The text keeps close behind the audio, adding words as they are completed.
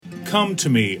Come to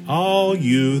me, all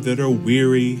you that are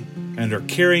weary and are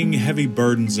carrying heavy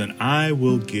burdens, and I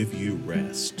will give you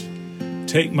rest.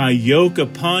 Take my yoke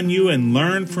upon you and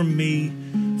learn from me,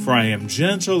 for I am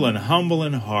gentle and humble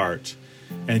in heart,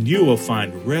 and you will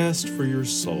find rest for your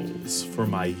souls. For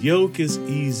my yoke is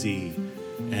easy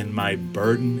and my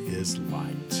burden is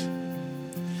light.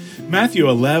 Matthew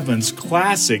 11's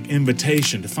classic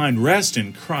invitation to find rest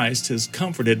in Christ has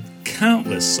comforted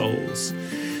countless souls.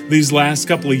 These last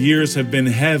couple of years have been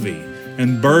heavy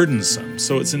and burdensome,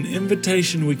 so it's an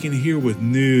invitation we can hear with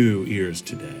new ears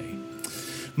today.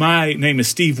 My name is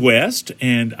Steve West,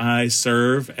 and I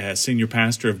serve as senior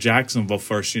pastor of Jacksonville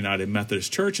First United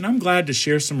Methodist Church, and I'm glad to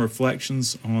share some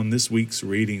reflections on this week's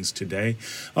readings today.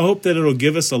 I hope that it'll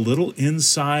give us a little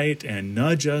insight and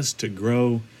nudge us to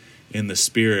grow in the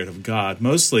Spirit of God.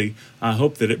 Mostly, I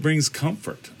hope that it brings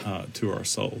comfort to our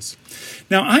souls.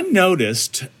 Now, I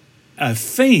noticed a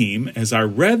theme as I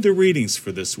read the readings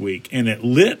for this week, and it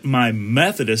lit my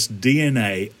Methodist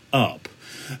DNA up.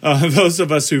 Those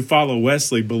of us who follow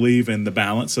Wesley believe in the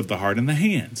balance of the heart and the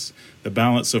hands, the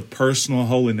balance of personal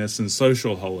holiness and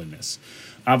social holiness.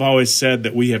 I've always said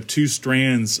that we have two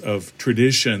strands of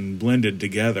tradition blended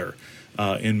together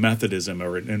in Methodism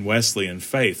or in Wesleyan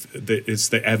faith. It's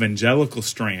the evangelical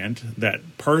strand, that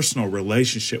personal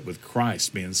relationship with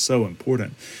Christ being so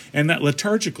important, and that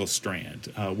liturgical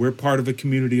strand. We're part of a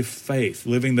community of faith,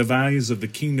 living the values of the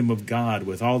kingdom of God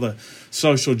with all the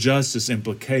social justice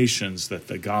implications that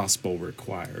the gospel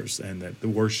requires and that the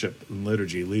worship and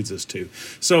liturgy leads us to.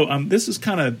 So this is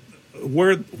kind of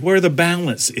where the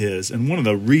balance is, and one of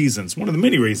the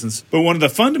many reasons, but one of the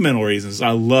fundamental reasons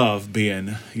I love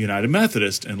being United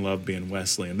Methodist and love being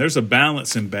Wesleyan. There's a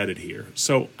balance embedded here.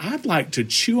 So I'd like to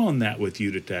chew on that with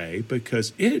you today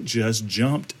because it just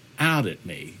jumped out at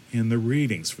me in the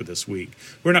readings for this week.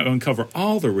 We're not going to cover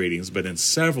all the readings, but in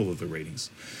several of the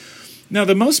readings. Now,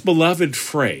 the most beloved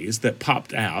phrase that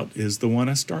popped out is the one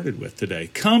I started with today.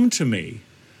 Come to me,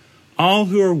 all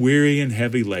who are weary and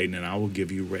heavy laden, and I will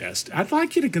give you rest. I'd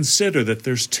like you to consider that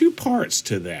there's two parts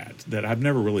to that I've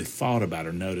never really thought about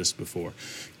or noticed before.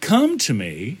 Come to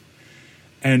me,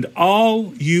 and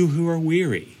all you who are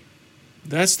weary.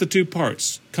 That's the two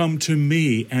parts. Come to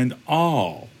me, and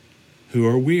all who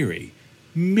are weary.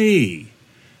 Me,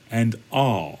 and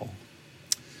all.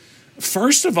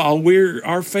 First of all,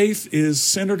 our faith is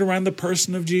centered around the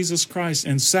person of Jesus Christ.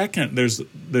 And second, there's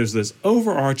this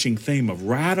overarching theme of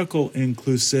radical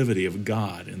inclusivity of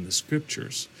God in the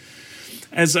Scriptures.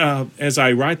 As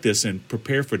I write this and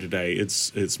prepare for today,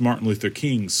 it's Martin Luther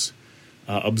King's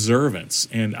observance,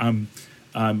 and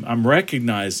I'm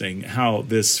recognizing how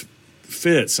this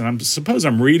fits, and I suppose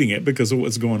I'm reading it because of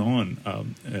what's going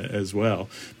on as well.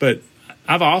 But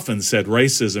I've often said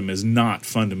racism is not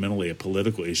fundamentally a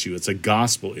political issue. It's a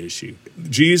gospel issue.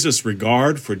 Jesus'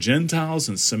 regard for Gentiles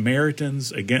and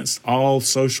Samaritans against all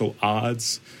social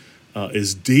odds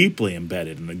is deeply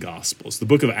embedded in the Gospels. The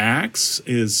book of Acts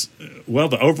is,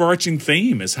 the overarching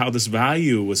theme is how this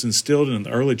value was instilled in the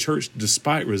early church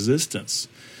despite resistance.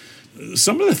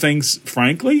 Some of the things,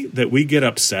 frankly, that we get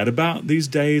upset about these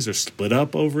days or split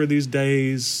up over these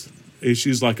days,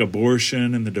 issues like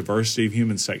abortion and the diversity of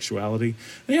human sexuality,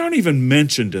 they aren't even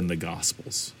mentioned in the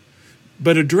Gospels.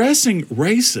 But addressing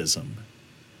racism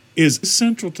is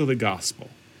central to the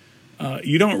gospel.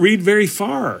 You don't read very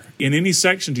far in any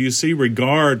section do you see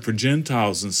regard for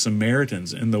Gentiles and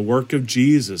Samaritans in the work of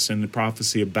Jesus and the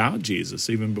prophecy about Jesus,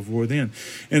 even before then.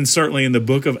 And certainly in the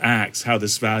book of Acts, how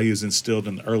this value is instilled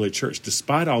in the early church,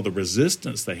 despite all the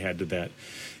resistance they had to that.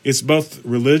 It's both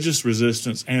religious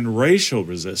resistance and racial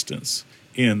resistance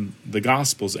in the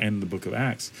Gospels and the book of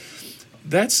Acts.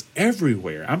 That's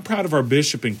everywhere. I'm proud of our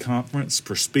bishop in conference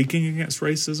for speaking against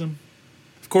racism.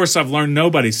 Of course, I've learned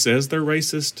nobody says they're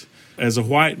racist. As a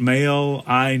white male,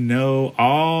 I know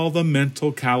all the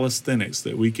mental calisthenics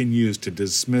that we can use to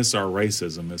dismiss our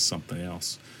racism as something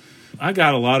else. I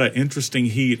got a lot of interesting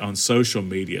heat on social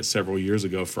media several years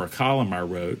ago for a column I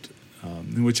wrote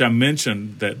in which I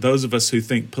mentioned that those of us who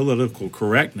think political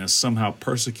correctness somehow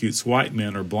persecutes white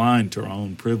men are blind to our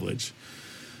own privilege.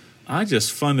 I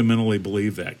just fundamentally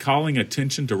believe that. Calling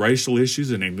attention to racial issues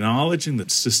and acknowledging the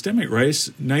systemic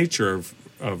nature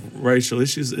of racial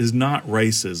issues is not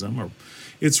racism, or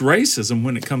it's racism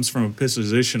when it comes from a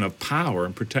position of power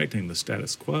and protecting the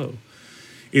status quo.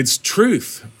 It's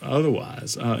truth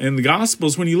otherwise. In the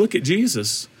Gospels, when you look at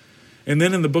Jesus, and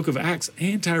then in the book of Acts,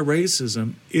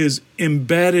 anti-racism is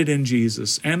embedded in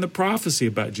Jesus and the prophecy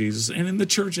about Jesus and in the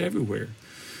church everywhere.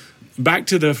 Back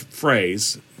to the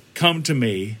phrase, come to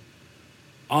me,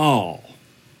 all.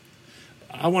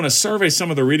 I want to survey some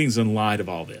of the readings in light of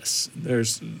all this.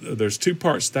 There's two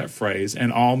parts to that phrase,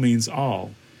 and all means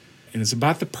all. And it's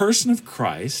about the person of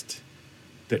Christ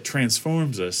that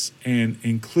transforms us and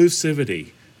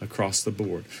inclusivity across the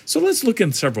board. So let's look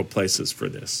in several places for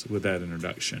this with that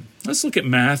introduction. Let's look at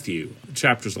Matthew,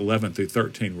 chapters 11 through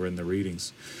 13. We're in the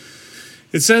readings.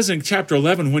 It says in chapter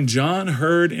 11, when John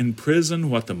heard in prison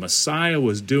what the Messiah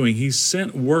was doing, he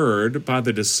sent word by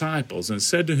the disciples and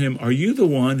said to him, "Are you the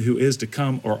one who is to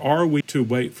come, or are we to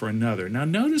wait for another?" Now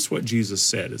notice what Jesus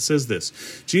said. It says this,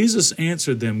 Jesus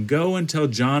answered them, "Go and tell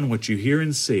John what you hear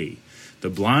and see. The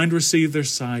blind receive their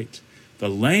sight, the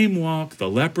lame walk, the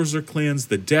lepers are cleansed,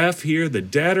 the deaf hear, the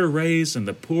dead are raised, and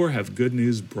the poor have good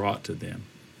news brought to them."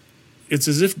 It's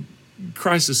as if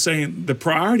Christ is saying the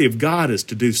priority of God is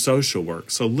to do social work.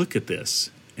 So look at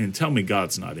this and tell me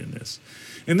God's not in this.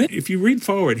 And then if you read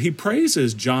forward, he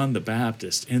praises John the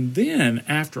Baptist. And then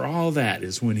after all that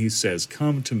is when he says,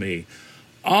 "Come to me,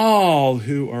 all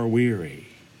who are weary."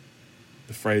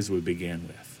 The phrase we began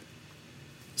with.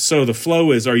 So the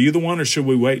flow is, are you the one, or should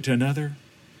we wait to another?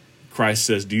 Christ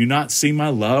says, "Do you not see my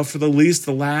love for the least,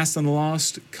 the last, and the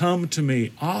lost? Come to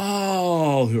me,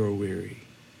 all who are weary."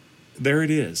 There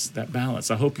it is, that balance.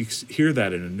 I hope you hear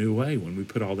that in a new way when we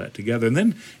put all that together. And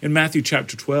then in Matthew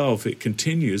chapter 12, it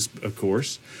continues, of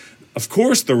course. Of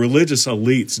course, the religious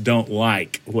elites don't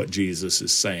like what Jesus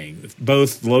is saying,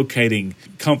 both locating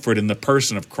comfort in the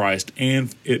person of Christ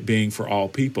and it being for all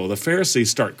people. The Pharisees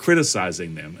start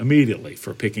criticizing them immediately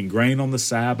for picking grain on the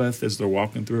Sabbath as they're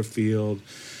walking through a field.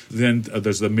 Then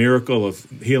there's the miracle of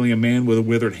healing a man with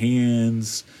withered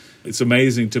hands. It's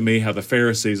amazing to me how the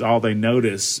Pharisees, all they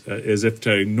notice, as if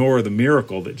to ignore the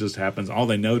miracle that just happens, all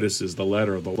they notice is the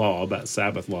letter of the law, about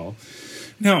Sabbath law.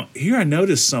 Now, here I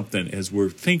notice something as we're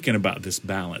thinking about this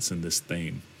balance and this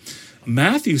theme.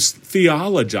 Matthew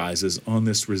theologizes on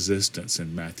this resistance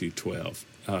in Matthew 12.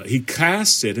 He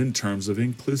casts it in terms of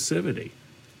inclusivity.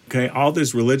 Okay, all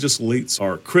these religious elites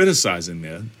are criticizing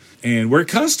them. And we're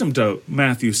accustomed to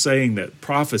Matthew saying that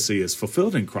prophecy is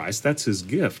fulfilled in Christ. That's his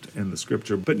gift in the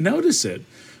scripture. But notice it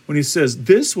when he says,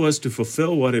 "This was to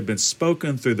fulfill what had been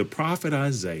spoken through the prophet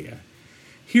Isaiah.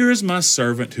 Here is my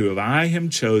servant who I him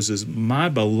chose, my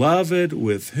beloved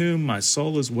with whom my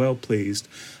soul is well pleased.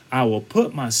 I will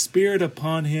put my spirit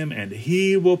upon him, and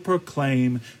he will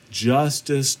proclaim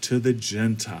justice to the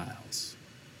Gentiles.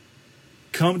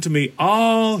 Come to me,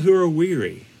 all who are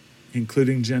weary,"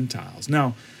 including Gentiles.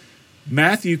 Now,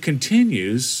 Matthew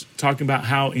continues talking about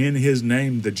how in his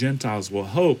name the Gentiles will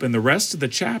hope, and the rest of the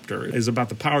chapter is about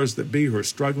the powers that be who are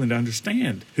struggling to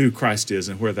understand who Christ is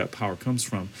and where that power comes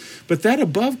from. But that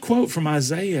above quote from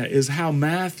Isaiah is how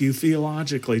Matthew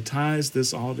theologically ties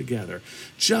this all together.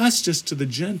 Justice to the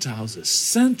Gentiles is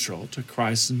central to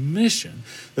Christ's mission.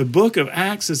 The book of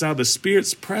Acts is how the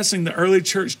Spirit's pressing the early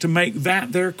church to make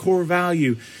that their core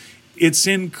value. It's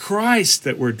in Christ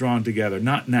that we're drawn together,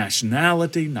 not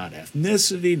nationality, not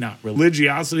ethnicity, not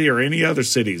religiosity, or any other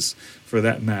cities for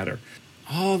that matter.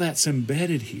 All that's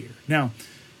embedded here. Now,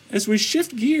 as we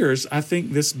shift gears, I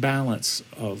think this balance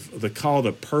of the call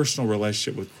to personal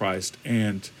relationship with Christ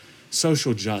and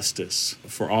social justice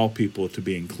for all people to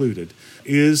be included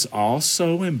is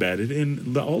also embedded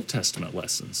in the Old Testament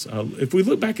lessons. If we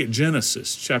look back at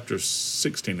Genesis chapter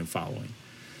 16 and following,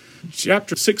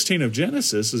 Chapter 16 of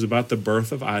Genesis is about the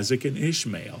birth of Isaac and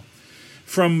Ishmael.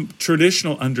 From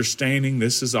traditional understanding,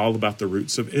 this is all about the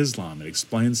roots of Islam. It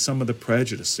explains some of the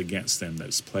prejudice against them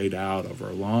that's played out over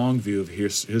a long view of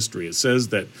history. It says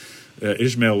that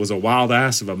Ishmael was a wild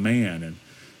ass of a man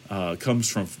and comes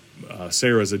from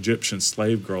Sarah's Egyptian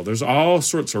slave girl. There's all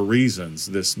sorts of reasons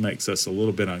this makes us a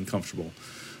little bit uncomfortable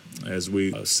as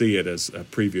we see it as a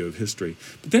preview of history.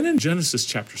 But then in Genesis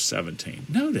chapter 17,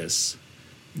 notice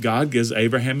God gives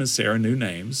Abraham and Sarah new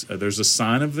names. There's a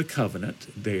sign of the covenant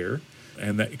there,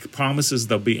 and that promises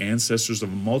they'll be ancestors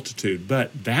of a multitude.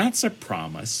 But that's a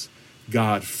promise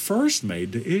God first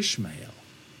made to Ishmael.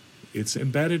 It's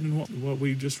embedded in what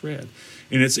we just read.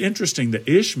 And it's interesting that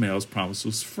Ishmael's promise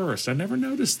was first. I never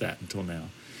noticed that until now.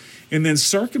 And then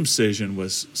circumcision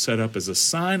was set up as a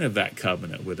sign of that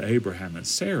covenant with Abraham and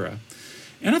Sarah.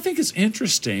 And I think it's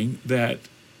interesting that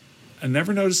I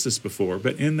never noticed this before,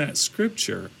 but in that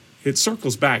scripture, it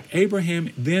circles back.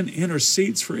 Abraham then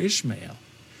intercedes for Ishmael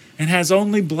and has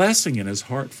only blessing in his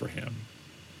heart for him.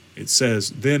 It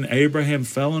says, "Then Abraham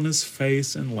fell on his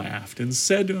face and laughed and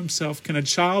said to himself, can a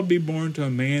child be born to a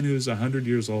man who is 100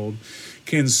 years old?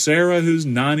 Can Sarah, who's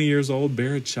 90 years old,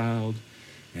 bear a child?"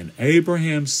 And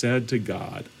Abraham said to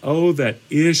God, "Oh, that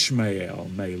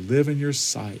Ishmael may live in your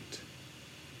sight."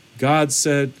 God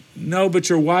said, "No, but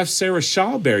your wife Sarah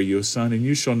shall bear you a son, and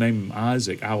you shall name him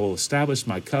Isaac. I will establish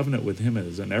my covenant with him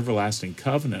as an everlasting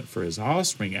covenant for his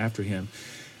offspring after him.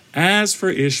 As for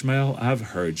Ishmael, I've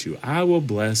heard you. I will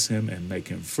bless him and make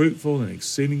him fruitful and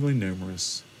exceedingly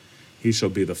numerous. He shall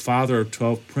be the father of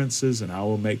 12 princes, and I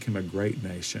will make him a great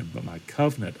nation. But my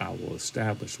covenant I will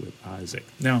establish with Isaac."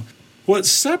 Now, what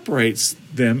separates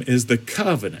them is the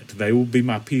covenant. They will be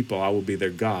my people. I will be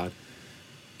their God.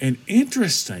 And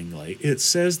interestingly, it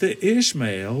says that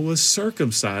Ishmael was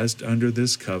circumcised under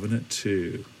this covenant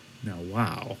too. Now,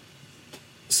 wow.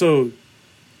 So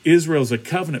Israel's a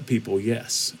covenant people,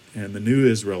 yes. And the new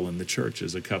Israel in the church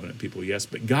is a covenant people, yes.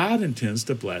 But God intends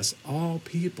to bless all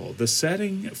people. The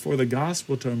setting for the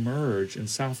gospel to emerge in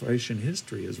salvation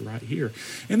history is right here.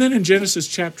 And then in Genesis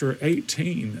chapter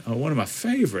 18, one of my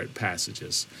favorite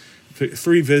passages,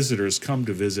 3 visitors come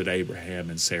to visit Abraham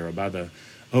and Sarah by the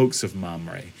oaks of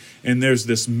Mamre. And there's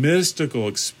this mystical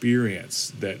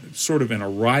experience that sort of in a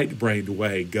right-brained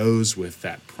way goes with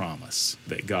that promise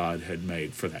that God had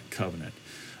made for that covenant.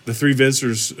 The 3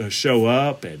 visitors show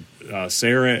up, and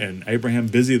Sarah and Abraham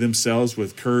busy themselves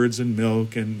with curds and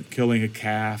milk and killing a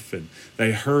calf, and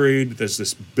they hurried. There's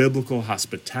this biblical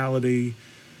hospitality,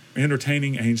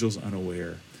 entertaining angels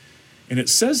unaware. And it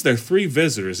says they're 3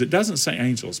 visitors. It doesn't say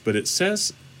angels, but it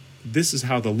says this is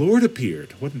how the Lord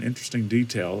appeared. What an interesting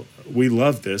detail. We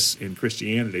love this in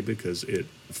Christianity because it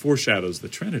foreshadows the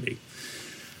Trinity.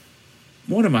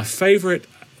 One of my favorite,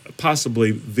 possibly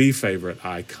the favorite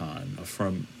icon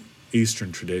from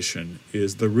Eastern tradition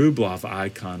is the Rublev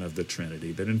icon of the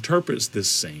Trinity that interprets this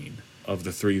scene of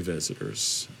the 3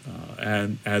 visitors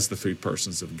and as the 3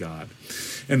 persons of God.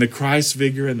 And the Christ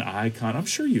figure in the icon, I'm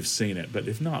sure you've seen it, but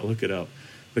if not, look it up.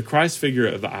 The Christ figure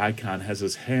of the icon has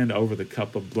his hand over the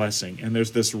cup of blessing, and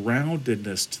there's this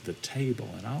roundedness to the table,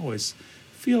 and I always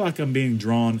feel like I'm being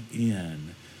drawn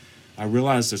in. I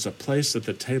realize there's a place at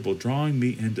the table drawing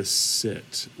me in to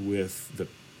sit with the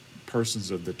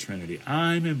persons of the Trinity.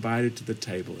 I'm invited to the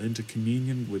table, into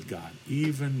communion with God.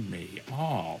 Even me.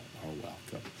 All are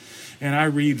welcome. And I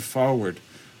read forward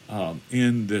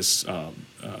in this,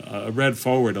 I read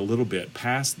forward a little bit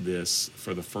past this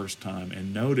for the first time,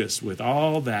 and notice with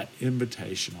all that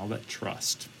invitation, all that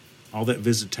trust, all that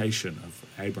visitation of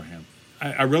Abraham,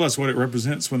 I realized what it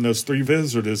represents when those 3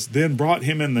 visitors then brought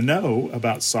him in the know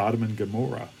about Sodom and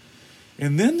Gomorrah.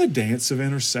 And then the dance of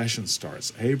intercession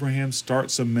starts. Abraham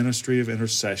starts a ministry of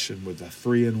intercession with the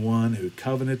 3-in-1 who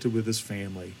covenanted with his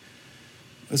family.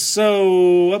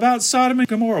 So about Sodom and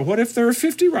Gomorrah, what if there are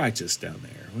 50 righteous down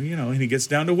there? Well, and he gets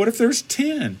down to what if there's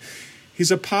 10?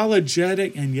 He's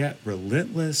apologetic and yet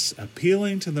relentless,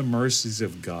 appealing to the mercies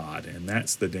of God, and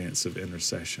that's the dance of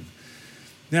intercession.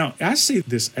 Now, I see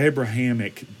this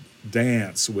Abrahamic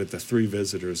dance with the 3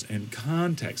 visitors in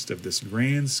context of this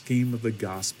grand scheme of the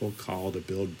gospel call to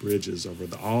build bridges over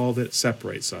all that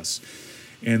separates us.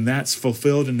 And that's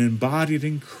fulfilled and embodied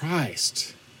in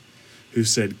Christ, who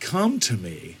said, "Come to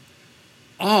me,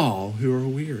 all who are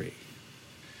weary."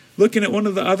 Looking at one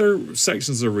of the other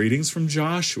sections of readings from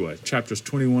Joshua, chapters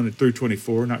 21 through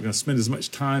 24. Not going to spend as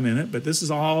much time in it, but this is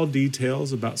all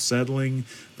details about settling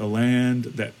the land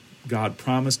that God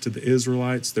promised to the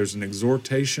Israelites. There's an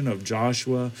exhortation of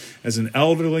Joshua as an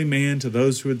elderly man to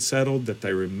those who had settled that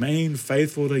they remain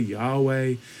faithful to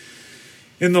Yahweh.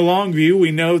 In the long view, we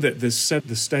know that this set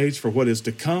the stage for what is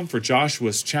to come, for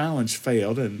Joshua's challenge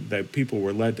failed and the people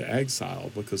were led to exile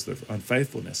because of their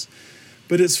unfaithfulness.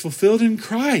 But it's fulfilled in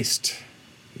Christ.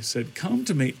 He said, "Come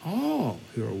to me, all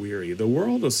who are weary." The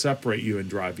world will separate you and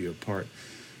drive you apart.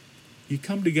 You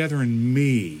come together in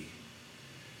me.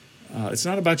 It's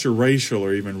not about your racial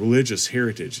or even religious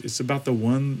heritage. It's about the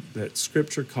one that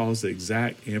Scripture calls the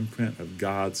exact imprint of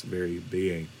God's very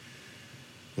being.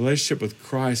 Relationship with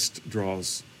Christ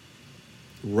draws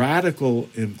radical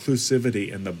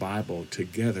inclusivity in the Bible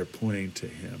together, pointing to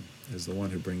Him as the one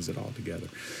who brings it all together.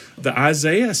 The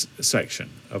Isaiah section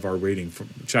of our reading from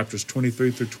chapters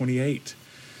 23 through 28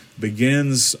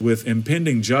 begins with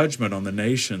impending judgment on the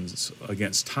nations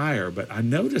against Tyre, but I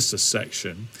noticed a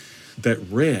section that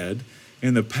read,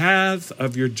 "In the path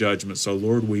of your judgments, O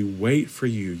Lord, we wait for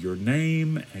you. Your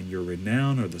name and your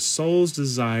renown are the soul's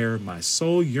desire. My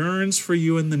soul yearns for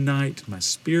you in the night. My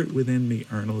spirit within me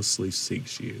earnestly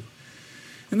seeks you."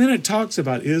 And then it talks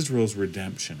about Israel's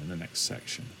redemption in the next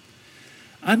section.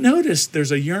 I noticed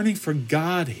there's a yearning for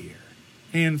God here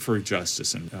and for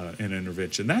justice and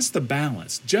intervention. That's the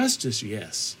balance. Justice,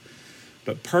 yes,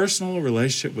 but personal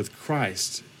relationship with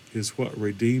Christ is what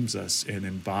redeems us and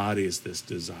embodies this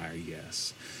desire,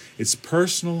 yes. It's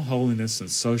personal holiness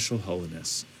and social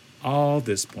holiness All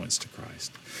this points to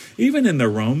Christ. Even in the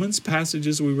Romans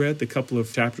passages we read, the couple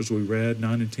of chapters we read,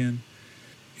 9 and 10,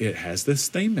 it has this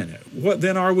theme in it. What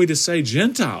then are we to say?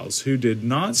 Gentiles who did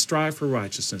not strive for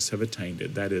righteousness have attained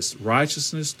it. That is,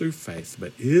 righteousness through faith.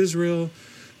 But Israel,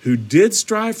 who did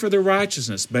strive for the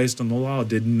righteousness based on the law,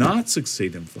 did not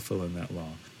succeed in fulfilling that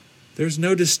law. There's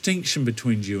no distinction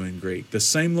between Jew and Greek. The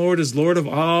same Lord is Lord of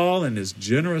all and is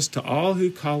generous to all who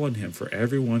call on him. For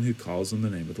everyone who calls on the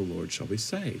name of the Lord shall be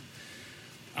saved.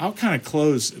 I'll kind of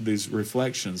close these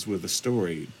reflections with a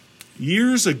story.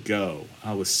 Years ago,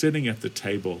 I was sitting at the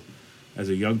table as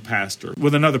a young pastor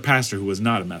with another pastor who was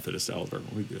not a Methodist elder.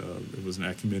 It was an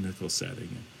ecumenical setting.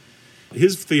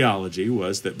 His theology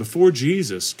was that before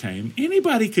Jesus came,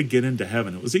 anybody could get into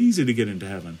heaven. It was easy to get into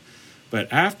heaven.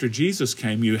 But after Jesus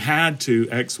came, you had to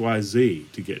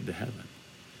XYZ to get into heaven.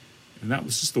 And that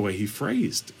was just the way he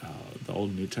phrased the Old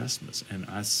and New Testaments. And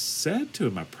I said to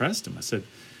him, I pressed him, I said,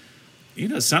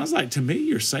 it sounds like to me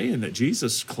you're saying that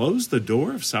Jesus closed the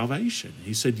door of salvation.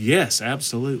 He said, yes,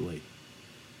 absolutely.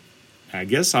 I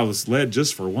guess I was led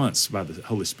just for once by the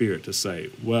Holy Spirit to say,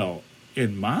 well,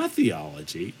 in my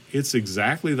theology, it's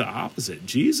exactly the opposite.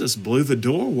 Jesus blew the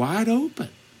door wide open.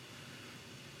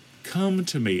 Come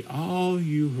to me, all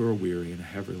you who are weary and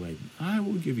heavy laden. I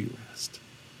will give you rest.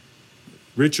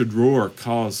 Richard Rohr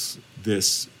calls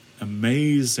this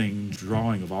amazing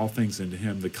drawing of all things into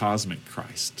him the cosmic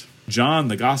Christ. John,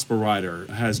 the gospel writer,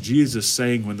 has Jesus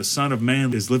saying, when the Son of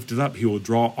Man is lifted up, he will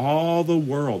draw all the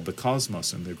world, the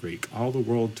cosmos in the Greek, all the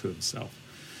world to himself.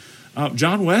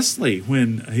 John Wesley,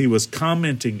 when he was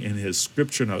commenting in his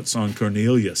scripture notes on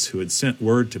Cornelius, who had sent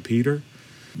word to Peter,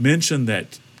 mentioned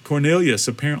that Cornelius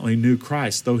apparently knew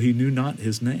Christ, though he knew not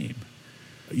his name.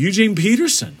 Eugene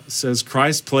Peterson says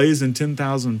Christ plays in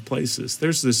 10,000 places.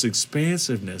 There's this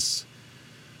expansiveness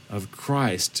of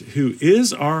Christ, who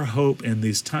is our hope in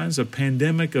these times of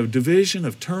pandemic, of division,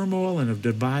 of turmoil, and of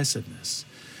divisiveness.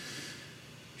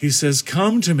 He says,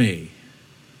 come to me,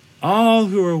 all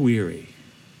who are weary.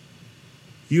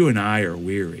 You and I are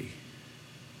weary.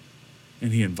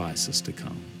 And he invites us to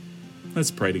come.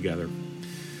 Let's pray together.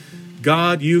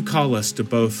 God, you call us to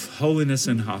both holiness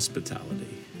and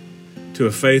hospitality, to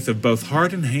a faith of both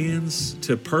heart and hands,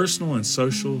 to personal and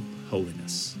social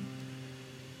holiness.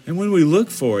 And when we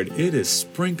look for it, it is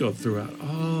sprinkled throughout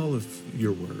all of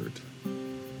your word.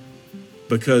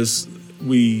 Because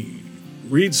we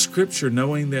read Scripture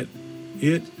knowing that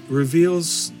it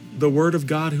reveals the Word of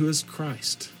God who is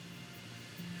Christ.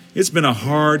 It's been a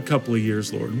hard couple of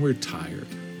years, Lord, and we're tired.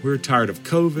 We're tired of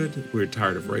COVID. We're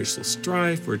tired of racial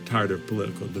strife. We're tired of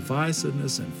political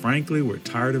divisiveness. And frankly, we're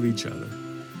tired of each other.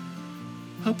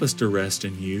 Help us to rest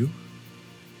in you.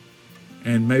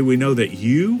 And may we know that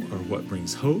you are what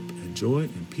brings hope and joy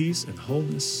and peace and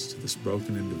wholeness to this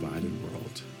broken and divided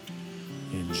world.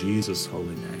 In Jesus'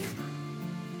 holy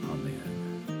name, amen.